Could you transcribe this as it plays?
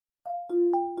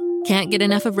Can't get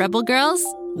enough of Rebel Girls?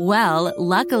 Well,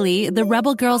 luckily, the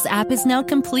Rebel Girls app is now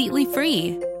completely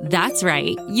free. That's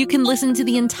right. You can listen to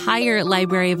the entire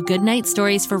library of goodnight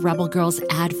stories for Rebel Girls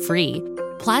ad-free.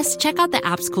 Plus, check out the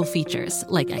app's cool features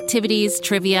like activities,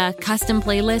 trivia, custom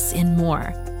playlists, and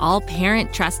more. All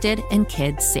parent-trusted and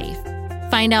kids-safe.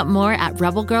 Find out more at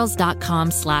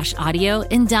rebelgirls.com/audio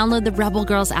and download the Rebel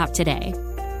Girls app today.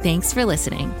 Thanks for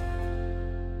listening.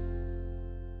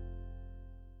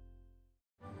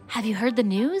 Have you heard the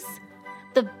news?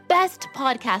 The best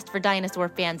podcast for dinosaur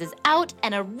fans is out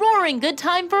and a roaring good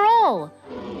time for all.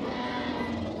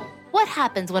 What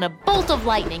happens when a bolt of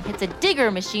lightning hits a digger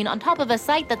machine on top of a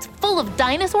site that's full of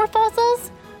dinosaur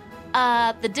fossils?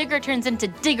 The digger turns into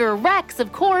Digger Rex,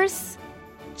 of course.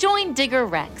 Join Digger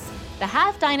Rex, the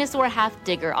half-dinosaur,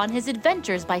 half-digger, on his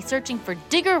adventures by searching for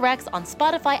Digger Rex on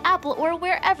Spotify, Apple, or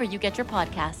wherever you get your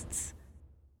podcasts.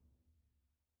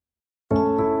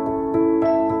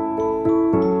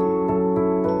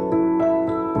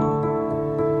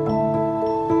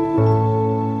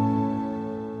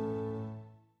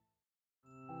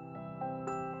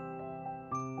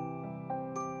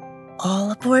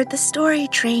 All aboard the story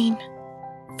train.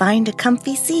 Find a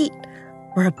comfy seat.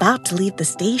 We're about to leave the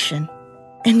station.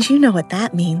 And you know what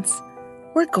that means.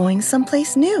 We're going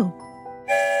someplace new.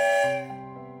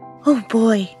 Oh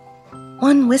boy,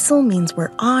 one whistle means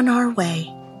we're on our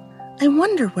way. I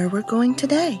wonder where we're going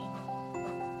today.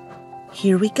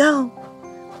 Here we go.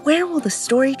 Where will the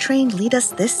story train lead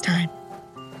us this time?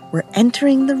 We're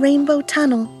entering the Rainbow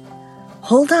Tunnel.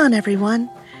 Hold on, everyone.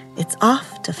 It's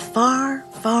off to far,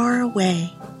 far away.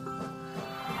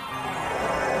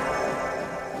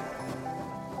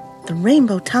 The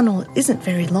Rainbow Tunnel isn't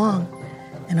very long,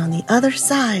 and on the other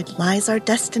side lies our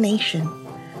destination.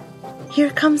 Here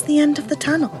comes the end of the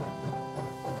tunnel.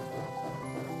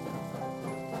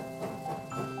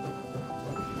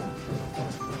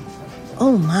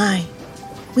 Oh my,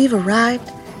 we've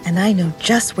arrived, and I know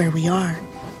just where we are.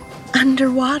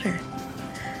 Underwater.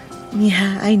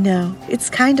 Yeah, I know. It's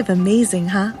kind of amazing,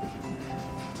 huh?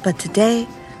 But today,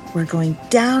 we're going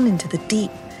down into the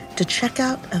deep to check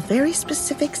out a very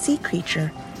specific sea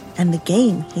creature and the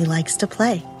game he likes to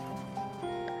play.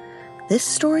 This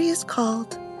story is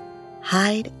called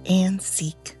Hide and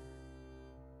Seek.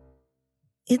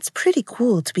 It's pretty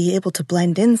cool to be able to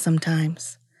blend in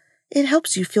sometimes. It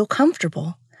helps you feel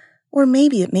comfortable, or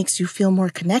maybe it makes you feel more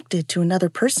connected to another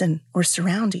person or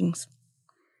surroundings.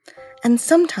 And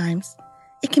sometimes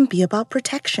it can be about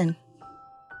protection.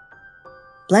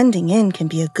 Blending in can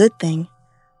be a good thing,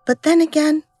 but then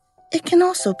again, it can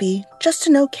also be just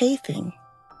an okay thing.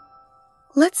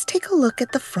 Let's take a look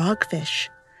at the frogfish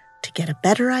to get a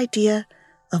better idea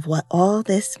of what all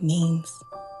this means.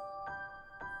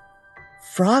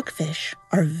 Frogfish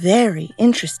are very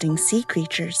interesting sea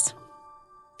creatures.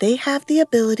 They have the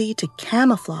ability to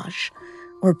camouflage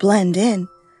or blend in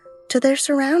to their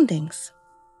surroundings.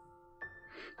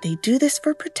 They do this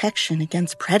for protection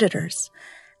against predators,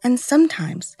 and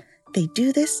sometimes they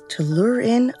do this to lure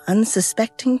in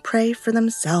unsuspecting prey for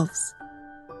themselves.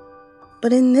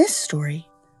 But in this story,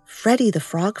 Freddy the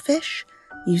frogfish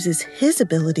uses his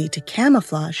ability to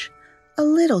camouflage a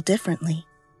little differently.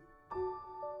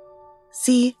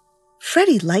 See,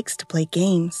 Freddy likes to play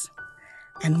games,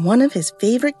 and one of his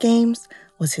favorite games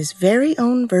was his very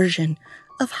own version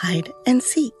of hide and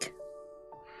seek.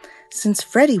 Since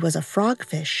Freddy was a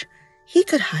frogfish, he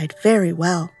could hide very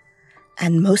well,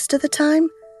 and most of the time,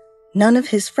 none of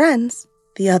his friends,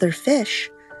 the other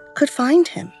fish, could find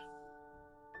him.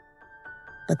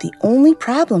 But the only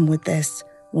problem with this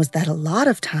was that a lot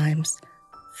of times,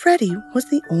 Freddy was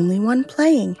the only one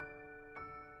playing.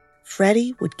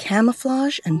 Freddy would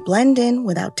camouflage and blend in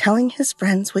without telling his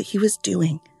friends what he was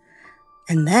doing.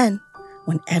 And then,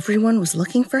 when everyone was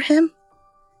looking for him,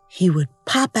 he would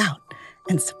pop out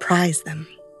and surprise them.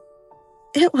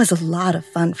 It was a lot of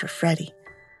fun for Freddy,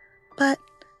 but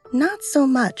not so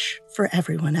much for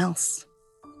everyone else.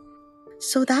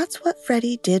 So that's what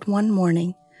Freddy did one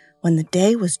morning when the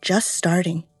day was just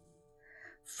starting.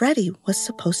 Freddy was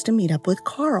supposed to meet up with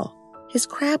Carl, his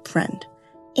crab friend,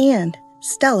 and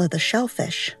Stella the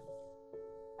shellfish.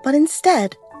 But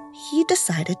instead, he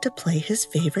decided to play his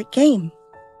favorite game,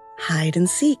 hide and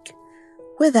seek,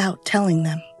 without telling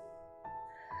them.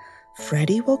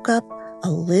 Freddy woke up a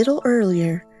little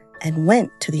earlier and went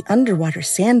to the underwater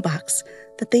sandbox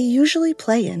that they usually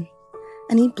play in,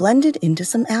 and he blended into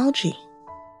some algae.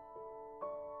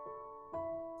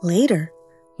 Later,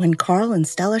 when Carl and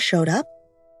Stella showed up,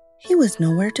 he was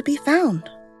nowhere to be found.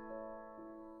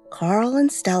 Carl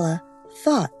and Stella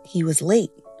thought he was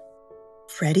late.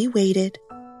 Freddy waited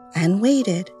and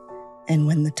waited And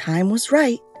when the time was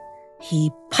right,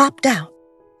 he popped out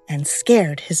and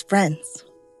scared his friends.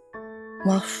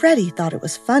 While Freddie thought it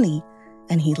was funny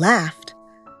and he laughed,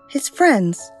 his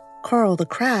friends, Carl the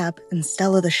crab and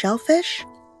Stella the shellfish,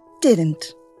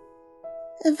 didn't.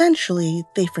 Eventually,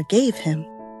 they forgave him,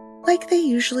 like they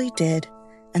usually did,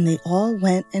 and they all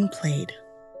went and played.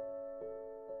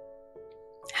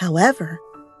 However,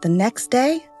 the next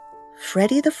day,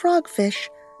 Freddie the frogfish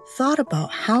thought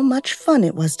about how much fun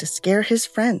it was to scare his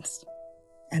friends,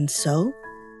 and so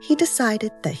he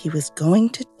decided that he was going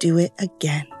to do it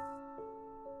again.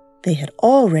 They had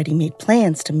already made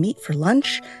plans to meet for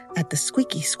lunch at the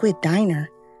Squeaky Squid Diner,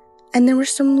 and there were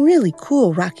some really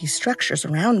cool rocky structures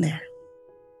around there.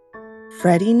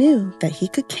 Freddie knew that he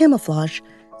could camouflage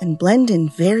and blend in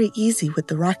very easy with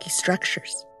the rocky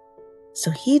structures,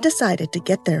 so he decided to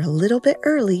get there a little bit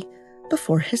early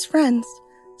before his friends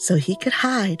so he could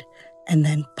hide and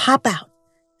then pop out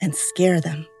and scare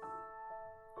them.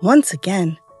 Once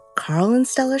again, Carl and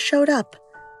Stella showed up,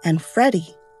 and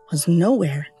Freddie was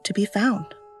nowhere to be found.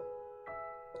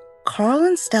 Carl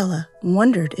and Stella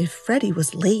wondered if Freddie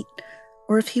was late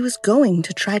or if he was going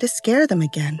to try to scare them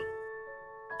again.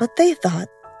 But they thought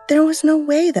there was no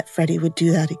way that Freddie would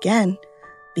do that again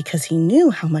because he knew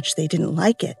how much they didn't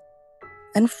like it.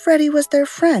 And Freddie was their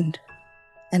friend,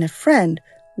 and a friend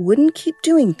wouldn't keep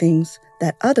doing things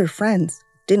that other friends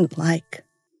didn't like.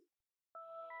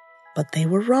 But they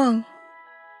were wrong.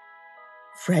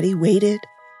 Freddie waited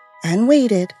and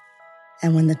waited,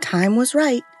 and when the time was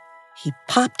right, he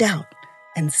popped out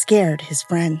and scared his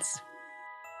friends.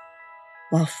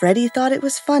 While Freddie thought it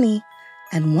was funny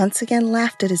and once again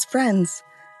laughed at his friends,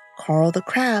 Carl the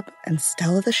crab and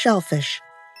Stella the shellfish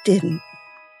didn't.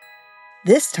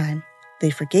 This time, they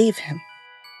forgave him,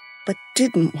 but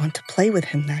didn't want to play with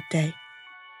him that day.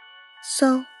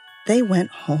 So they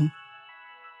went home.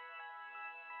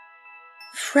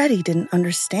 Freddie didn't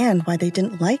understand why they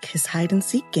didn't like his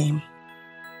hide-and-seek game.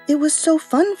 It was so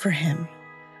fun for him.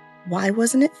 Why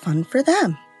wasn't it fun for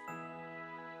them?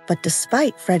 But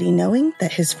despite Freddie knowing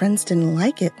that his friends didn't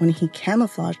like it when he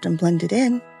camouflaged and blended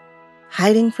in,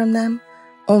 hiding from them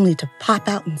only to pop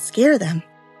out and scare them,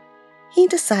 he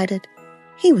decided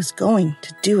he was going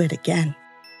to do it again.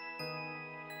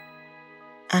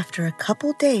 After a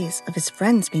couple days of his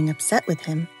friends being upset with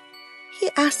him, he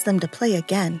asked them to play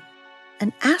again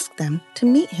and asked them to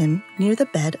meet him near the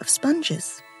bed of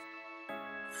sponges.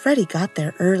 Freddie got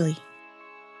there early.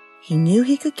 He knew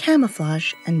he could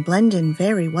camouflage and blend in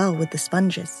very well with the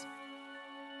sponges.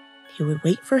 He would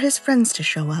wait for his friends to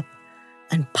show up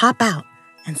and pop out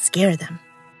and scare them.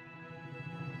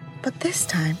 But this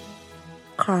time,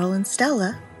 Carl and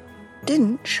Stella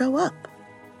didn't show up.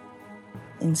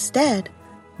 Instead,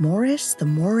 Morris the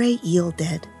moray eel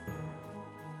did.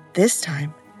 This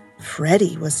time,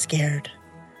 Freddie was scared.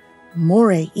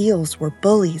 Moray eels were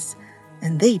bullies,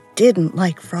 and they didn't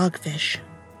like frogfish.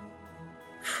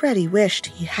 Freddie wished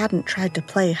he hadn't tried to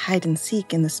play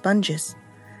hide-and-seek in the sponges.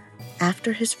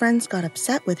 After his friends got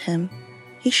upset with him,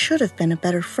 he should have been a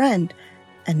better friend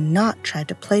and not tried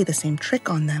to play the same trick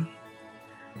on them.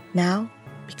 Now,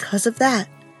 because of that,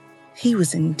 he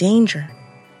was in danger,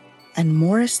 and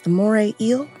Morris the moray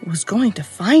eel was going to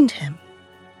find him.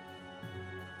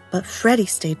 But Freddie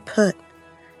stayed put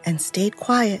and stayed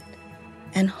quiet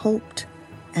and hoped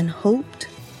and hoped,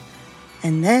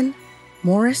 and then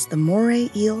Morris the moray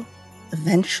eel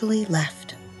eventually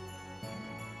left.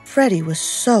 Freddie was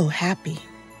so happy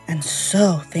and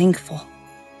so thankful.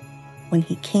 When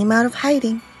he came out of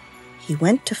hiding, he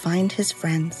went to find his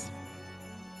friends.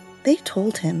 They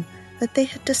told him that they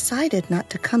had decided not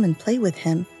to come and play with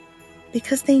him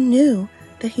because they knew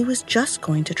that he was just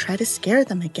going to try to scare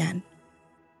them again.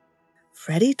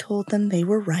 Freddie told them they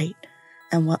were right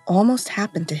and what almost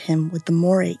happened to him with the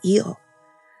moray eel.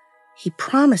 He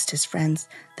promised his friends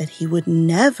that he would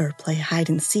never play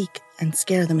hide-and-seek and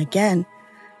scare them again,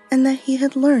 and that he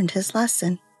had learned his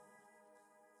lesson.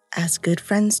 As good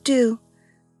friends do,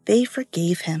 they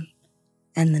forgave him,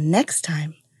 and the next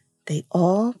time, they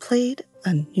all played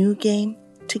a new game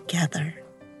together.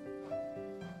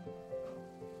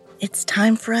 It's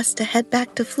time for us to head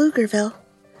back to Pflugerville.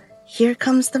 Here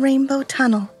comes the Rainbow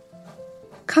Tunnel.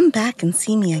 Come back and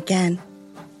see me again.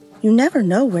 You never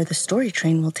know where the story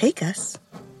train will take us.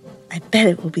 I bet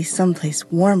it will be someplace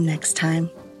warm next time.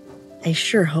 I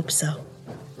sure hope so.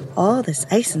 All this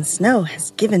ice and snow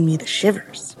has given me the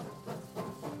shivers.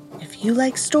 If you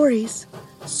like stories,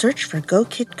 search for Go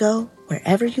Kid Go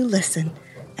wherever you listen,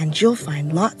 and you'll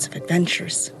find lots of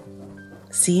adventures.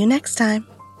 See you next time.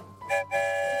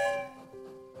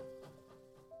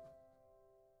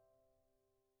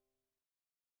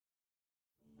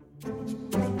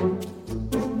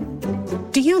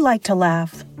 Do you like to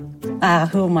laugh?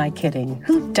 Who am I kidding?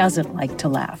 Who doesn't like to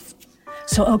laugh?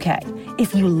 So, okay,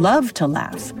 if you love to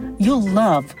laugh, you'll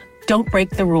love Don't Break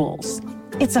the Rules.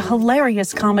 It's a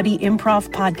hilarious comedy improv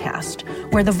podcast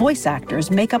where the voice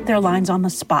actors make up their lines on the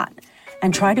spot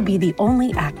and try to be the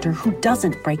only actor who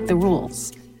doesn't break the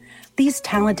rules. These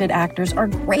talented actors are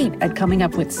great at coming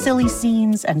up with silly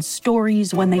scenes and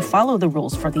stories when they follow the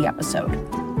rules for the episode.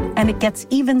 And it gets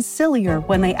even sillier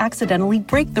when they accidentally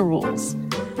break the rules.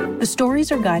 The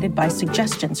stories are guided by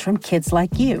suggestions from kids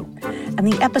like you, and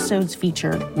the episodes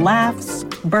feature laughs,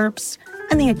 burps,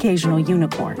 and the occasional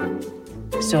unicorn.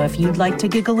 So if you'd like to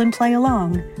giggle and play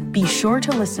along, be sure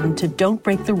to listen to Don't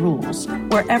Break the Rules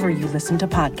wherever you listen to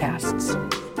podcasts.